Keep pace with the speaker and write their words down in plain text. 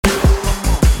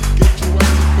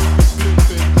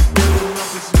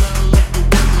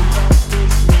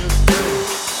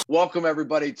Welcome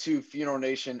everybody to Funeral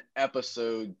Nation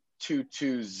episode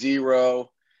 220.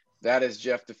 That is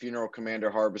Jeff the Funeral Commander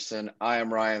Harbison. I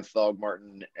am Ryan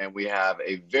Thogmartin, and we have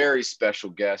a very special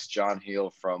guest, John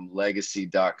Heel from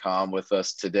Legacy.com with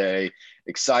us today.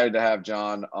 Excited to have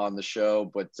John on the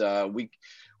show, but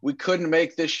we couldn't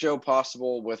make this show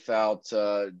possible without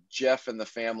Jeff and the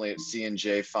family at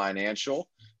C&J Financial.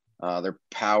 They're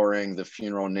powering the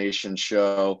Funeral Nation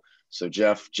show. So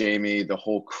Jeff, Jamie, the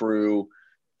whole crew,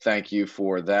 thank you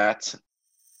for that.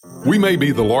 We may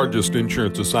be the largest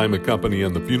insurance assignment company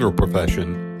in the funeral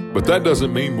profession, but that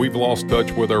doesn't mean we've lost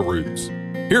touch with our roots.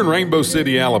 Here in Rainbow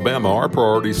City, Alabama, our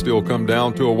priorities still come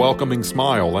down to a welcoming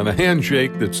smile and a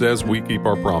handshake that says we keep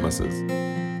our promises.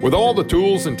 With all the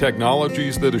tools and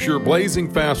technologies that assure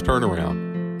blazing fast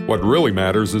turnaround, what really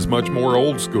matters is much more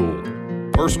old school.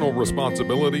 Personal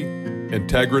responsibility,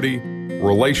 integrity,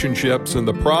 relationships, and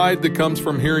the pride that comes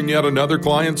from hearing yet another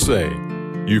client say,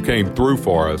 "You came through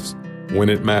for us when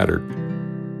it mattered."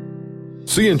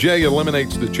 C&J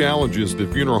eliminates the challenges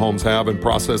that funeral homes have in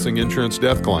processing insurance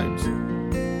death claims.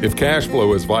 If cash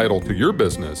flow is vital to your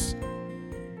business,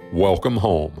 welcome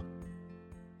home.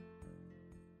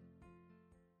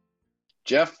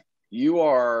 Jeff, you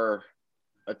are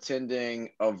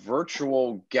attending a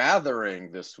virtual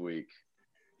gathering this week.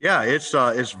 Yeah,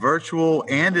 it's virtual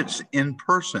and it's in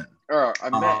person. I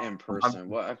meant in person.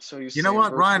 So you know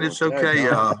what, Ryan? It's okay.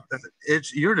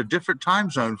 You're in a different time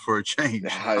zone for a change.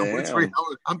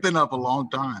 I've been up a long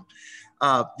time.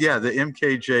 The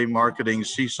MKJ Marketing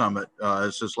C Summit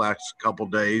is this last couple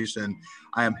days, and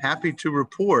I am happy to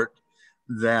report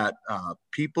that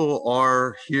people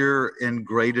are here in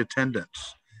great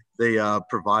attendance. They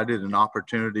provided an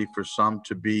opportunity for some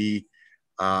to be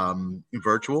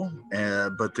virtual,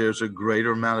 but there's a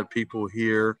greater amount of people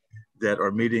here that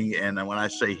are meeting. And when I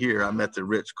say here, I'm at the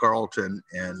Ritz-Carlton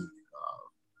in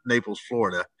Naples,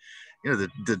 Florida. You know,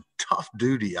 the tough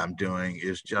duty I'm doing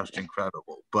is just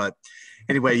incredible. But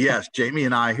anyway, yes, Jamie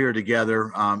and I here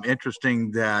together. Interesting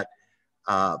that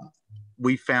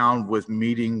we found with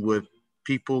meeting with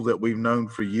people that we've known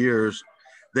for years,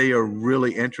 they are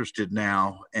really interested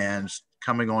now and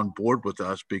coming on board with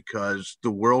us because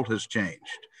the world has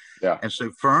changed. Yeah. And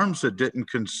so firms that didn't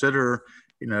consider,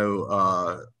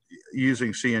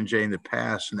 using C&J in the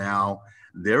past, now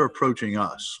they're approaching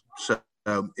us. So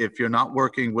if you're not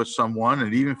working with someone,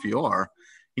 and even if you are,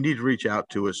 you need to reach out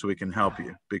to us so we can help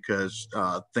you, because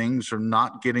things are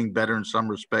not getting better in some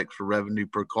respects for revenue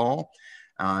per call.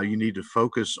 You need to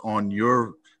focus on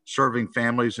your serving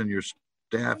families and your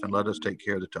staff and let us take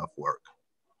care of the tough work.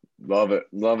 Love it.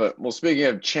 Love it. Well, speaking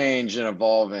of change and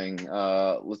evolving,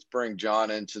 let's bring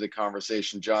John into the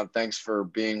conversation. John, thanks for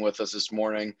being with us this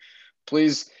morning.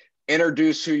 Please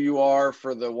introduce who you are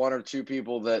for the one or two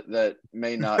people that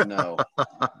may not know.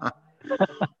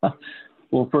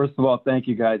 Well, first of all, thank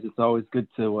you guys. It's always good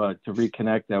to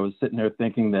reconnect. I was sitting there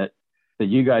thinking that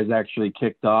you guys actually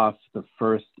kicked off the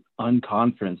first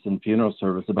unconference in funeral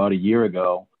service about a year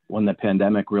ago when the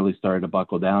pandemic really started to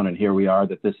buckle down. And here we are,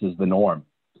 that this is the norm,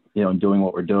 and doing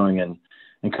what we're doing, and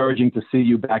encouraging to see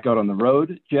you back out on the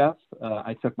road, Jeff.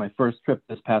 I took my first trip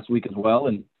this past week as well,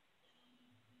 and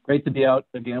great to be out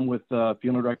again with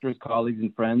funeral directors, colleagues,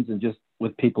 and friends, and just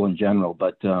with people in general.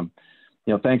 But,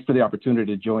 thanks for the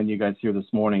opportunity to join you guys here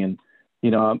this morning. And,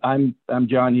 I'm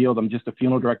John Yield. I'm just a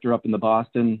funeral director up in the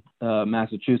Boston,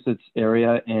 Massachusetts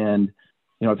area. And,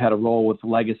 I've had a role with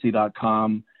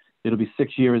Legacy.com. It'll be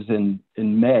 6 years in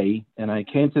May. And I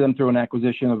came to them through an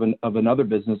acquisition of another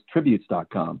business,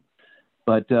 Tributes.com.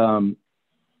 But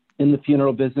in the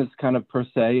funeral business kind of per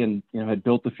se, and, had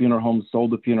built the funeral home,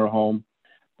 sold the funeral home.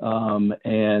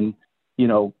 And,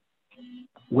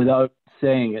 without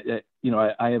saying it,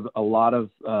 I have a lot of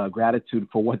gratitude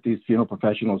for what these funeral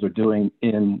professionals are doing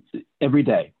every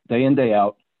day, day in, day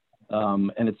out.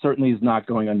 And it certainly is not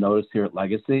going unnoticed here at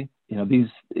Legacy.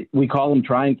 We call them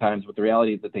trying times, but the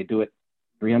reality is that they do it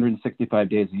 365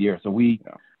 days a year. So we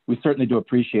certainly do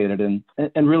appreciate it.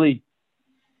 And really,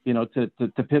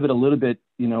 to pivot a little bit,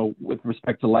 with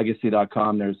respect to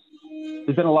Legacy.com, there's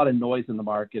been a lot of noise in the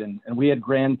market, and we had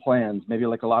grand plans, maybe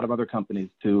like a lot of other companies,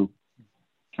 to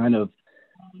kind of,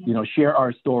 share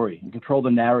our story and control the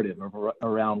narrative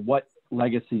around what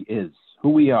Legacy is, who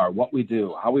we are, what we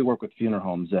do, how we work with funeral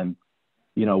homes. And,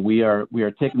 we are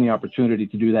taking the opportunity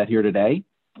to do that here today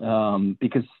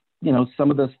because, some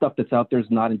of the stuff that's out there is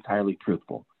not entirely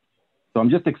truthful. So I'm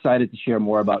just excited to share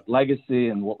more about Legacy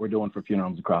and what we're doing for funeral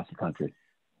homes across the country.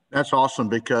 That's awesome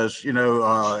because,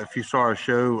 if you saw our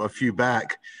show a few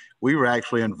back, we were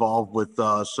actually involved with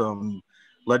some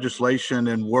legislation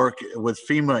and work with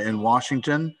FEMA in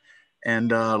Washington.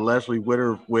 and Leslie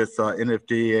Witter with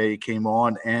NFDA came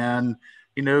on, and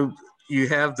you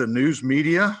have the news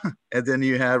media, and then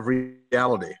you have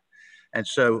reality. And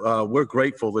so we're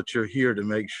grateful that you're here to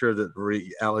make sure that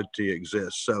reality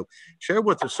exists. So share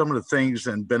with us some of the things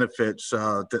and benefits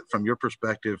that, from your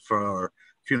perspective, for our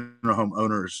funeral home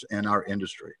owners and our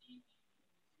industry.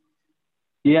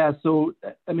 Yeah, so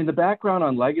I mean, the background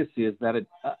on Legacy is that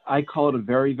I call it a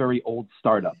very, very old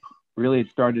startup. Really,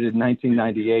 it started in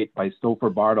 1998 by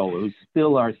Stouffer Bartle, who's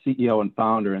still our CEO and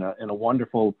founder, and a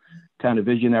wonderful kind of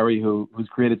visionary who's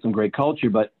created some great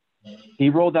culture. But he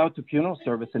rolled out to funeral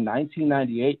service in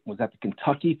 1998, was at the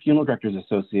Kentucky Funeral Directors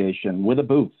Association with a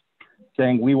booth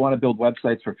saying, we want to build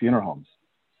websites for funeral homes.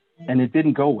 And it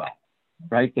didn't go well,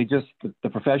 right? The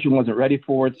profession wasn't ready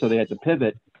for it, so they had to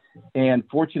pivot. And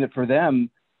fortunate for them,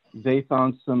 they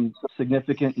found some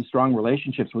significant and strong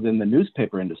relationships within the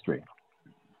newspaper industry.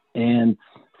 And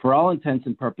for all intents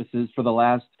and purposes, for the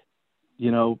last,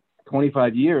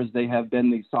 25 years, they have been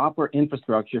the software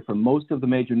infrastructure for most of the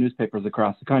major newspapers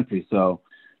across the country. So,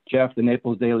 Jeff, the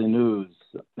Naples Daily News,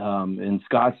 in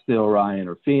Scottsdale, Ryan,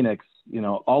 or Phoenix,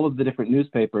 all of the different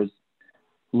newspapers,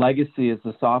 Legacy is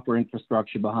the software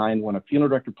infrastructure behind when a funeral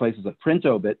director places a print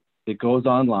obit, it goes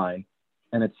online,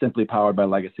 and it's simply powered by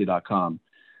legacy.com.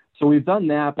 So we've done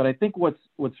that, but I think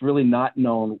what's really not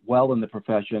known well in the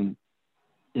profession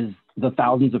is the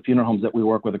thousands of funeral homes that we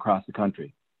work with across the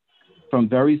country. From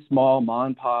very small mom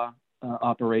and pop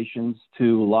operations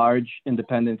to large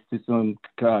independents to some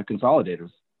consolidators.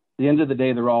 At the end of the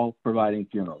day, they're all providing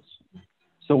funerals.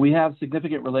 So we have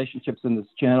significant relationships in this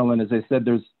channel. And as I said,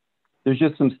 there's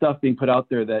just some stuff being put out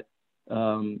there that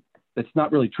that's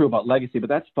not really true about Legacy, but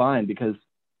that's fine because,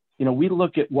 we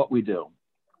look at what we do.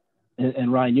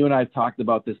 And Ryan, you and I have talked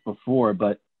about this before,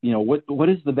 but what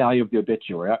is the value of the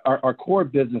obituary? Our core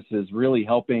business is really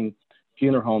helping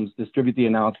funeral homes distribute the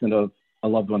announcement of a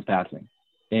loved one's passing.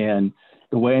 And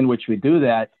the way in which we do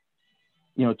that,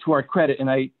 to our credit,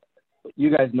 and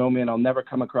you guys know me and I'll never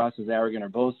come across as arrogant or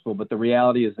boastful, but the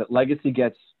reality is that Legacy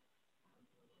gets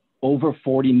over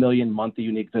 40 million monthly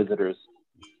unique visitors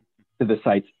to the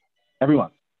site every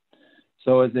month.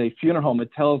 So as a funeral home,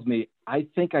 it tells me, I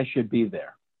think I should be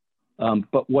there.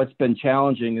 But what's been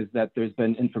challenging is that there's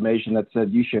been information that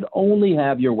said you should only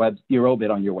have your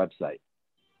obit on your website.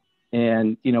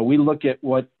 And, we look at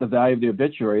what the value of the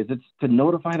obituary is. It's to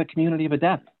notify the community of a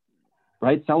death,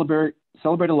 right? Celebrate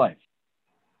a life,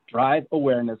 drive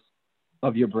awareness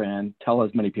of your brand, tell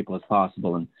as many people as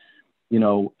possible. And,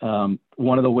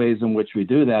 one of the ways in which we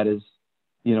do that is,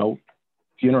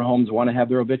 funeral homes want to have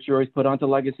their obituaries put onto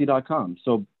legacy.com.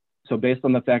 So based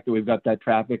on the fact that we've got that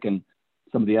traffic and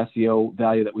some of the SEO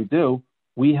value that we do,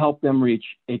 we help them reach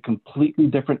a completely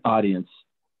different audience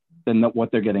than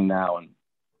what they're getting now. And,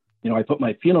 I put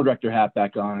my funeral director hat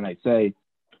back on and I say,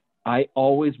 I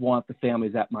always want the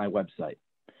families at my website.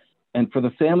 And for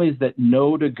the families that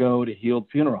know to go to Healed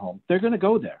Funeral Home, they're going to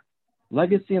go there.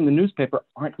 Legacy and the newspaper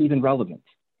aren't even relevant.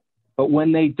 But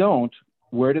when they don't,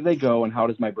 where do they go and how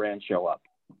does my brand show up?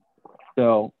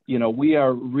 So, we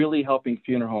are really helping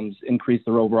funeral homes increase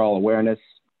their overall awareness.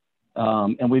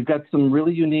 And we've got some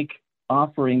really unique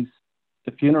offerings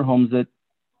to funeral homes that,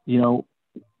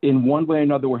 in one way or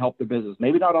another will help their business.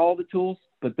 Maybe not all the tools,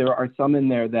 but there are some in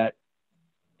there that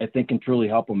I think can truly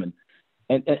help them.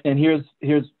 And here's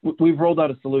we've rolled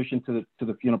out a solution to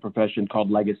the funeral profession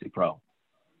called Legacy Pro.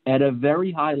 At a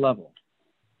very high level,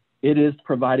 it is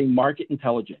providing market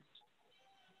intelligence.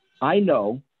 I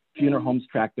know funeral homes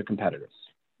track their competitors.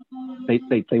 They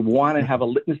want to have a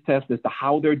litmus test as to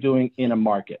how they're doing in a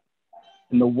market.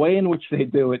 And the way in which they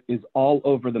do it is all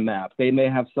over the map. They may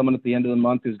have someone at the end of the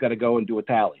month who's got to go and do a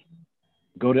tally,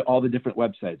 go to all the different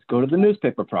websites, go to the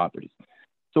newspaper properties.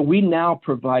 So we now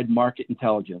provide market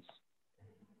intelligence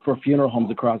for funeral homes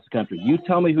across the country. You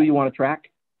tell me who you want to track.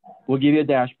 We'll give you a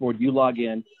dashboard. You log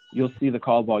in. You'll see the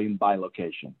call volume by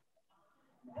location.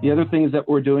 The other things that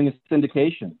we're doing is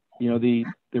syndication. The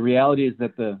reality is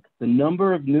that the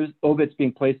number of news obits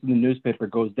being placed in the newspaper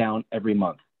goes down every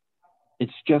month.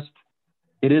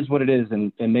 It is what it is.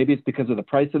 And maybe it's because of the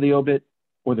price of the obit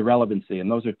or the relevancy.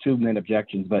 And those are two main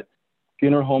objections. But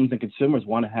funeral homes and consumers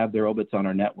want to have their obits on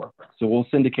our network. So we'll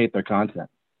syndicate their content.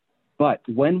 But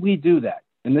when we do that,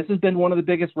 and this has been one of the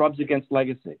biggest rubs against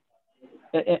Legacy,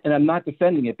 and I'm not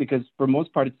defending it because for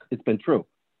most part, it's been true.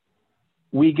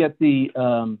 We get the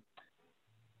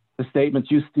statements,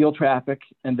 you steal traffic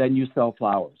and then you sell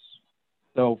flowers.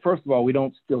 So first of all, we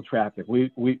don't steal traffic.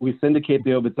 We syndicate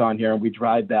the obits on here and we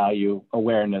drive value,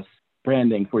 awareness,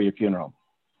 branding for your funeral.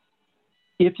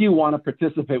 If you want to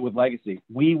participate with Legacy,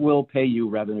 we will pay you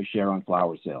revenue share on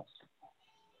flower sales.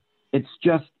 It's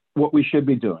just what we should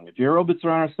be doing. If your obits are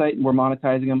on our site and we're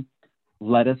monetizing them,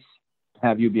 let us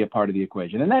have you be a part of the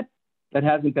equation. And that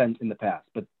hasn't been in the past,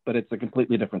 but it's a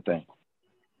completely different thing.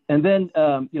 And then,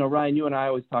 Ryan, you and I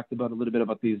always talked about a little bit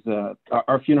about these,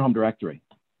 our funeral home directory.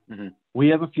 Mm-hmm. We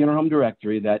have a funeral home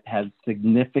directory that has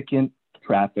significant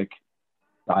traffic,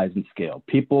 size, and scale.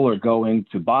 People are going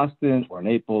to Boston or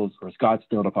Naples or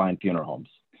Scottsdale to find funeral homes.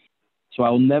 So I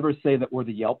will never say that we're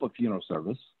the Yelp of funeral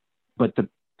service, but to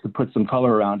put some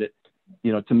color around it,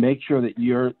 to make sure that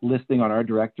your listing on our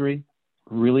directory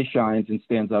really shines and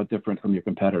stands out different from your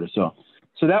competitor. So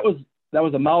that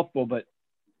was a mouthful, but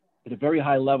at a very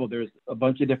high level, there's a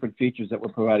bunch of different features that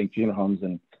we're providing funeral homes,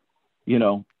 and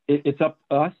it's up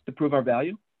to us to prove our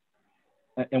value,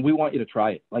 and we want you to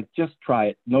try it. Like, just try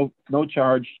it. No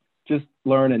charge. Just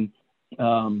learn.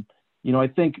 And I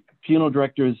think funeral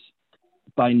directors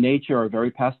by nature are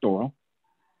very pastoral,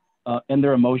 and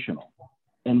they're emotional.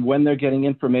 And when they're getting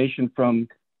information from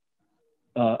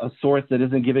a source that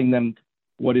isn't giving them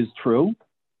what is true,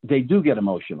 they do get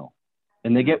emotional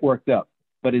and they get worked up.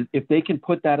 But if they can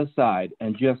put that aside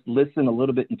and just listen a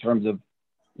little bit in terms of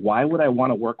why would I want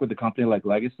to work with a company like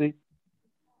Legacy,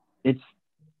 it's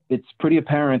pretty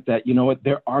apparent that,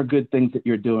 there are good things that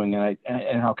you're doing,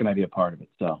 and how can I be a part of it?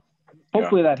 So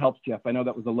hopefully that helps, Jeff. I know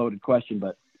that was a loaded question,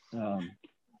 but.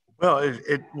 Well,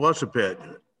 it was a bit,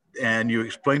 and you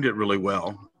explained it really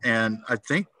well. And I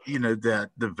think, that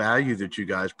the value that you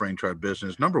guys bring to our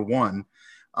business, number one,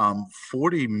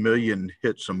 40 million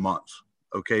hits a month,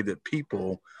 okay, that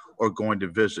people are going to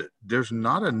visit. There's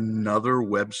not another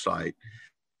website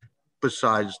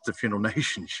besides the Funeral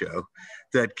Nation show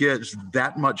that gets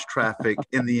that much traffic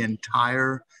in the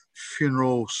entire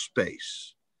funeral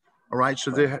space. All right.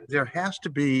 So there has to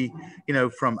be,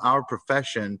 from our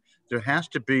profession, there has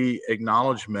to be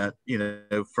acknowledgement,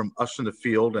 from us in the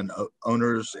field and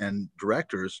owners and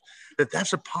directors that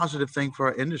that's a positive thing for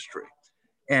our industry.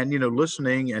 And,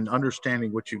 listening and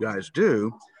understanding what you guys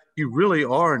do, you really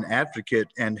are an advocate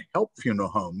and help funeral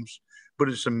homes, but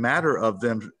it's a matter of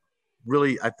them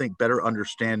really, I think, better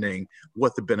understanding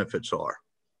what the benefits are.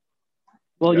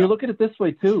 Well, you look at it this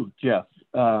way too, Jeff.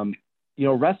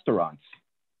 Restaurants,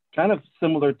 kind of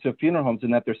similar to funeral homes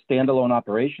in that they're standalone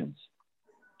operations.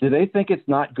 Do they think it's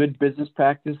not good business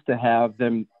practice to have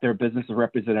their businesses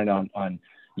represented on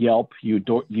Yelp, use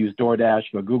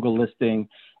DoorDash, a Google listing,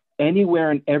 anywhere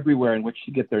and everywhere in which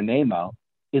to get their name out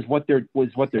is what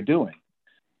they're doing.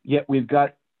 Yet we've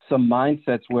got some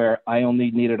mindsets where I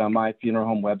only need it on my funeral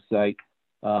home website,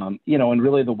 and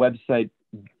really the website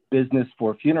business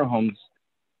for funeral homes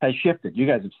has shifted. You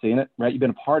guys have seen it, right? You've been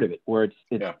a part of it, where it's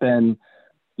been,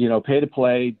 pay to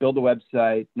play, build a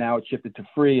website. Now it's shifted to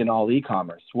free and all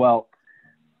e-commerce. Well,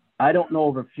 I don't know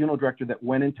of a funeral director that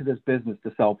went into this business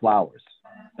to sell flowers.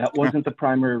 That wasn't the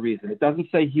primary reason. It doesn't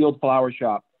say Healed Flower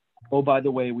Shop. Oh, by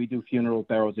the way, we do funeral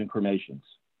barrows and cremations.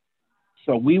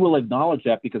 So we will acknowledge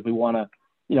that because we want to,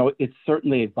 it's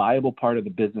certainly a viable part of the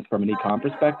business from an e-com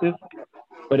perspective.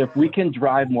 But if we can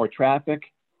drive more traffic,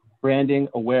 branding,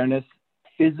 awareness,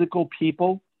 physical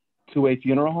people to a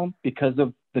funeral home because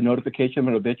of the notification of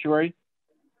an obituary,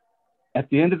 at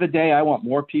the end of the day, I want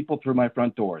more people through my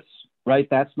front doors, right?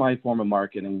 That's my form of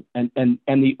marketing. And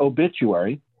the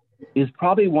obituary is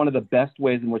probably one of the best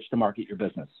ways in which to market your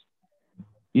business.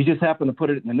 You just happen to put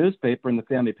it in the newspaper and the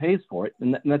family pays for it.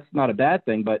 And that's not a bad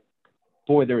thing, but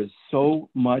boy, there is so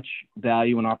much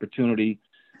value and opportunity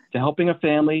to helping a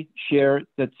family share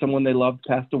that someone they loved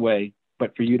passed away,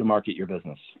 but for you to market your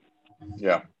business.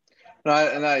 Yeah.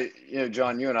 And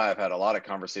John, you and I have had a lot of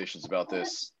conversations about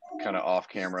this kind of off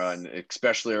camera, and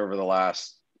especially over the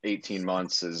last 18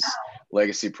 months as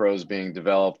Legacy Pros being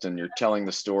developed and you're telling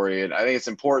the story. And I think it's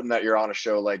important that you're on a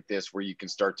show like this where you can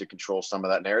start to control some of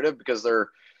that narrative, because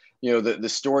the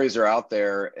stories are out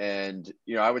there. And,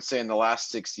 I would say in the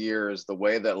last 6 years, the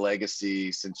way that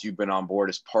Legacy, since you've been on board,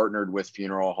 has partnered with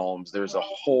funeral homes, there's a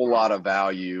whole lot of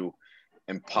value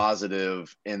and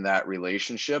positive in that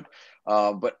relationship.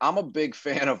 But I'm a big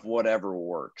fan of whatever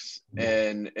works.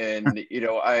 And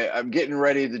I'm getting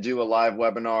ready to do a live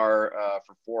webinar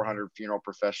for 400 funeral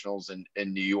professionals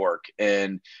in New York.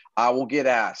 And I will get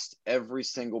asked every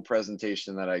single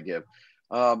presentation that I give.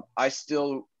 I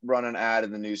still run an ad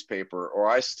in the newspaper, or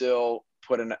I still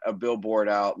put a billboard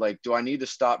out. Like, do I need to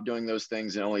stop doing those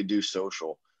things and only do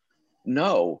social?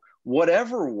 No.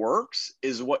 Whatever works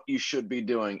is what you should be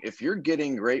doing. If you're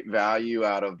getting great value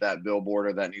out of that billboard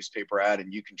or that newspaper ad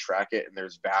and you can track it and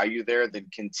there's value there, then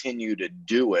continue to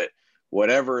do it,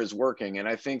 whatever is working. And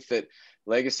I think that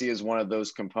Legacy is one of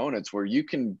those components where you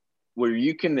can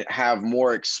have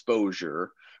more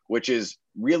exposure, which is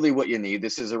really what you need.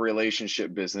 This is a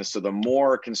relationship business. So the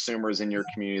more consumers in your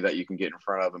community that you can get in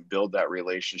front of and build that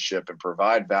relationship and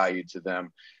provide value to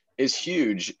them is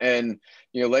huge. And,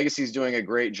 Legacy is doing a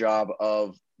great job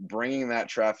of bringing that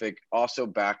traffic also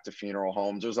back to funeral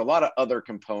homes. There's a lot of other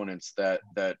components that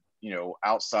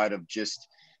outside of just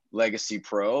Legacy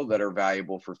Pro that are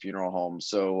valuable for funeral homes.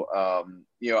 So,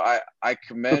 I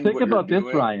commend. So think about this,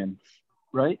 Ryan,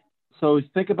 right? So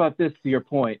think about this, to your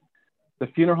point. The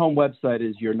funeral home website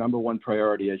is your number one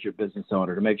priority as your business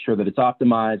owner, to make sure that it's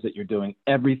optimized, that you're doing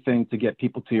everything to get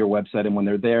people to your website. And when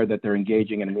they're there, that they're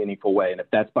engaging in a meaningful way. And if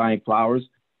that's buying flowers,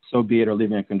 so be it, or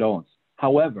leaving a condolence.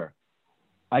 However,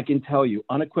 I can tell you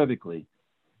unequivocally,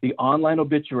 the online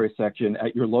obituary section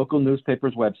at your local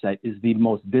newspaper's website is the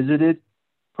most visited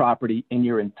property in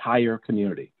your entire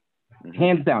community.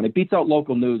 Hands down. It beats out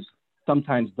local news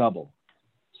sometimes double.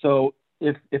 So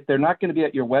if they're not going to be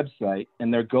at your website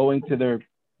and they're going to their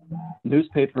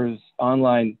newspaper's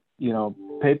online,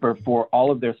 paper for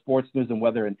all of their sports news and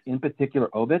weather, and in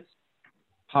particular obits,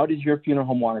 how does your funeral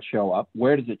home want to show up?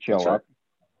 Where does it show up?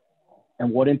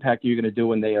 And what impact are you going to do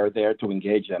when they are there to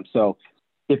engage them? So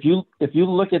if you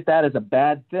look at that as a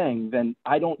bad thing, then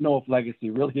I don't know if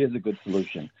Legacy really is a good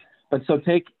solution. But so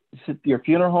take your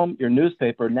funeral home, your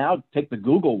newspaper, now take the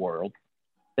Google world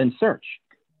and search.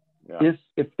 Yeah.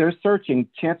 If they're searching,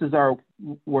 chances are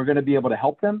we're going to be able to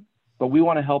help them, but we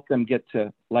want to help them get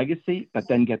to Legacy, but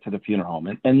then get to the funeral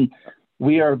home. And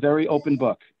we are a very open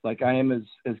book. Like, I am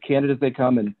as candid as they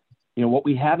come. And, what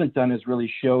we haven't done is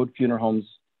really showed funeral homes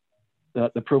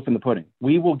the proof in the pudding.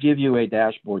 We will give you a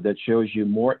dashboard that shows you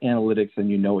more analytics than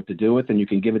you know what to do with, and you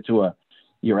can give it to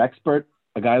your expert,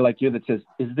 a guy like you, that says,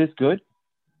 is this good?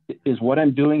 Is what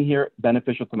I'm doing here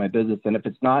beneficial to my business? And if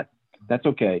it's not, that's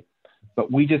okay. But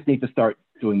we just need to start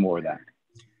doing more of that.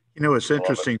 It's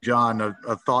interesting, John,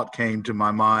 a thought came to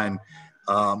my mind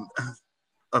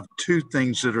of two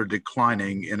things that are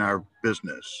declining in our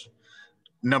business.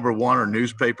 Number one are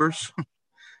newspapers.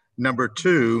 Number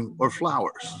two are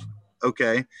flowers.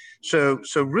 Okay. So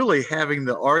really having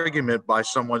the argument by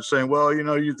someone saying, well,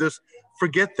 you just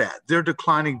forget that. They're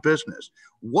declining business.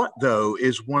 What, though,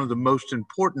 is one of the most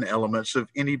important elements of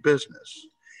any business?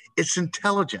 It's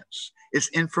intelligence. It's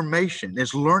information.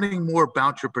 It's learning more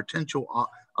about your potential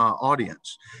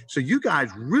audience. So you guys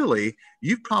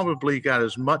you've probably got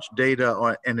as much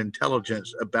data and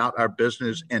intelligence about our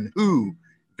business and who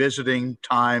visiting,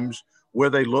 times, where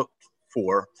they look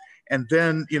for. And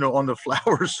then, on the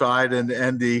flower side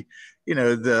and the,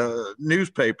 the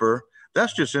newspaper,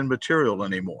 that's just immaterial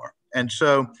anymore. And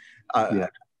so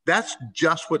that's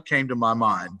just what came to my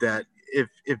mind, that if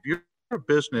you're a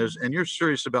business and you're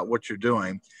serious about what you're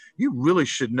doing, you really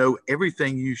should know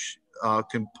everything you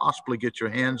can possibly get your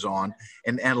hands on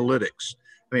in analytics.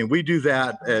 I mean, we do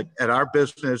that at our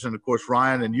business, and of course,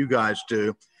 Ryan and you guys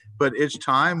do, but it's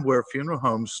time where funeral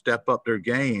homes step up their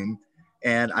game.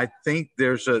 And I think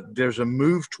there's a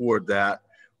move toward that,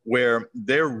 where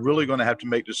they're really going to have to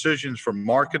make decisions for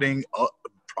marketing,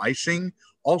 pricing,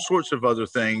 all sorts of other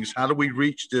things. How do we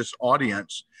reach this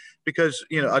audience? Because,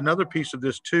 another piece of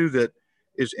this too that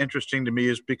is interesting to me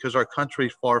is because our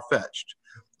country's far-fetched.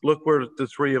 Look where the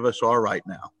three of us are right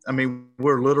now. I mean,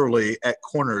 we're literally at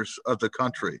corners of the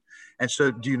country. And so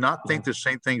do you not think the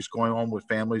same thing's going on with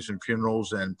families and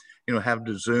funerals and, having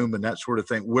to Zoom and that sort of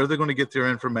thing? Where are they going to get their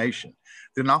information?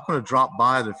 They're not going to drop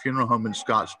by the funeral home in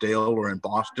Scottsdale or in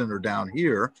Boston or down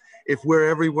here if we're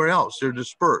everywhere else. They're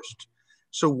dispersed.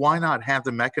 So why not have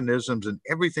the mechanisms and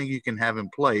everything you can have in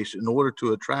place in order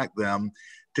to attract them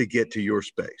to get to your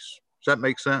space? Does that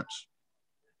make sense?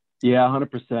 Yeah,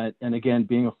 100%. And again,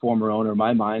 being a former owner,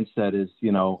 my mindset is,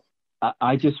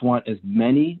 I just want as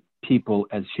many people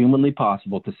as humanly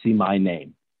possible to see my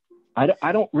name.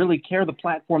 I don't really care the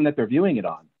platform that they're viewing it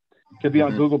on. It could be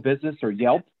on Google Business or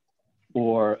Yelp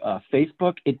or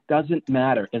Facebook. It doesn't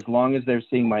matter as long as they're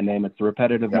seeing my name. It's the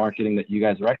repetitive marketing that you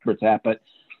guys are experts at. But,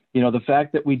 the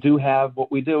fact that we do have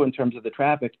what we do in terms of the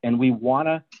traffic, and we want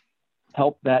to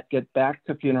help that get back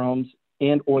to funeral homes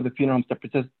and or the funeral homes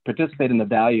to participate in the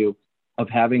value of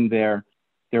having their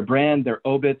brand, their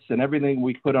obits, and everything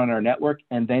we put on our network,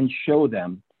 and then show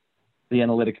them the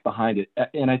analytics behind it.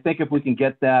 And I think if we can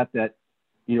get that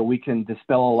we can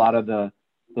dispel a lot of the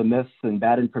myths and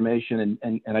bad information,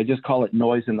 and I just call it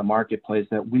noise in the marketplace,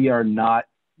 that we are not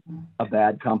a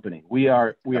bad company. We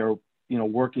are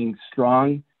working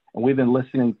strong, and we've been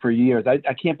listening for years.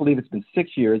 I can't believe it's been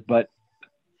 6 years, but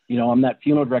I'm that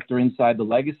funeral director inside the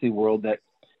Legacy world that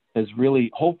has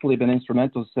really hopefully been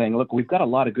instrumental, saying, look, we've got a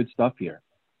lot of good stuff here.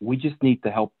 We just need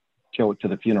to help show it to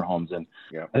the funeral homes. And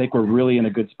I think we're really in a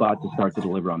good spot to start to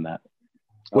deliver on that.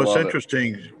 What's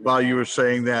interesting while you were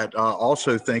saying that,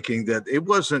 also thinking that it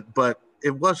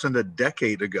wasn't a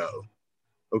decade ago,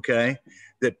 okay,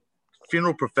 that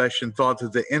funeral profession thought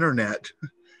that the internet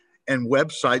and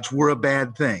websites were a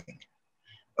bad thing.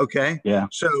 Okay. Yeah.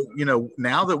 So,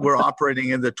 now that we're operating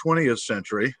in the 20th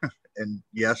century, and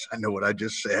yes, I know what I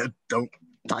just said. Don't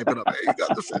type it up. Hey, you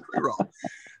got the century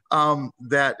wrong.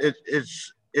 That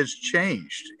it's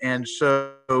changed. And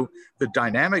so the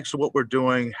dynamics of what we're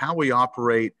doing, how we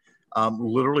operate,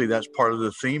 literally that's part of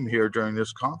the theme here during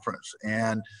this conference,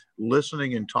 and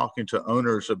listening and talking to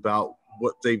owners about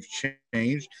what they've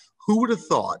changed. Who would have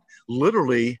thought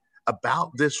literally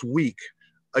about this week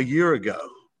a year ago,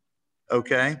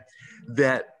 okay,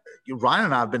 that Ryan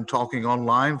and I have been talking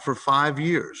online for 5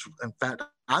 years. In fact,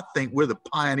 I think we're the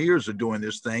pioneers of doing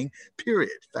this thing,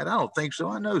 period. In fact, I don't think so.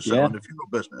 I know so in the funeral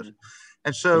business.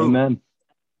 And so Amen.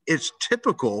 It's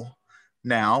typical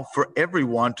now for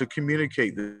everyone to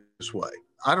communicate this way.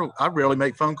 I rarely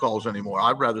make phone calls anymore.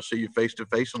 I'd rather see you face to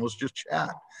face and let's just chat.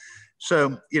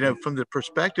 So, from the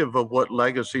perspective of what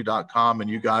legacy.com and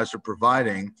you guys are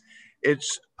providing,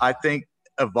 it's, I think,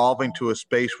 evolving to a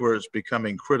space where it's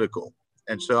becoming critical.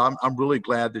 And so I'm really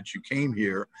glad that you came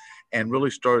here and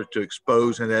really started to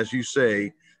expose, and as you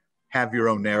say, have your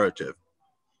own narrative.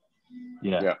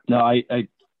 Yeah. No, I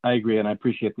agree. And I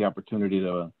appreciate the opportunity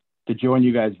to join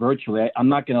you guys virtually. I'm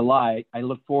not going to lie. I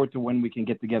look forward to when we can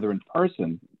get together in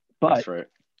person, but That's right.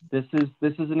 This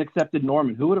is an accepted norm.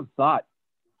 And who would have thought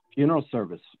funeral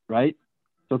service, right?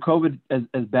 So COVID,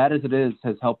 as bad as it is,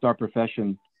 has helped our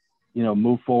profession,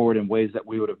 move forward in ways that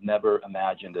we would have never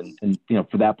imagined. And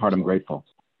for that part, I'm grateful.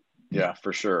 Yeah,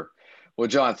 for sure. Well,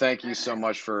 John, thank you so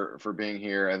much for being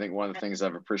here. I think one of the things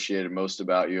I've appreciated most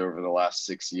about you over the last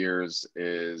 6 years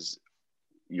is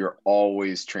you're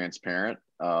always transparent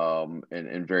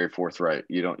and very forthright.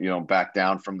 You don't back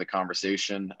down from the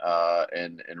conversation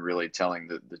and really telling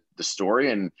the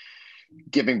story and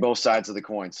giving both sides of the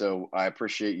coin. So I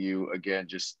appreciate you again,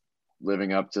 just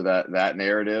living up to that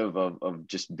narrative of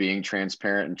just being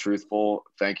transparent and truthful.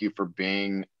 Thank you for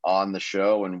being on the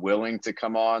show and willing to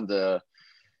come on to,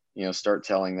 start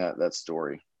telling that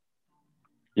story.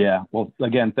 Yeah. Well,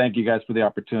 again, thank you guys for the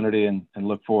opportunity and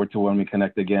look forward to when we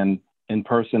connect again in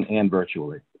person and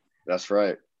virtually. That's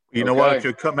right. You know what? If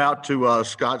you come out to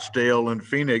Scottsdale and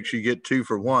Phoenix, you get 2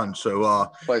 for 1. So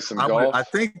play some golf. I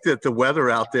think that the weather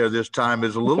out there this time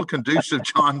is a little conducive,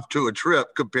 John, to a trip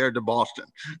compared to Boston.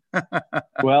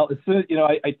 Well, as soon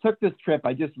as, I took this trip,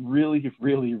 I just really,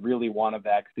 really, really want a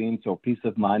vaccine. So peace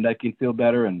of mind, I can feel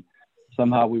better. And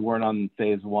somehow we weren't on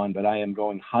phase 1, but I am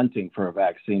going hunting for a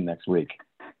vaccine next week.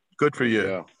 Good for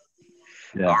you.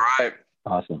 Yeah. All right.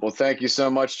 Awesome. Well, thank you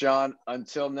so much, John.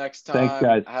 Until next time, thanks,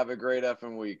 guys. Have a great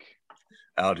effing week.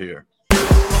 Out here.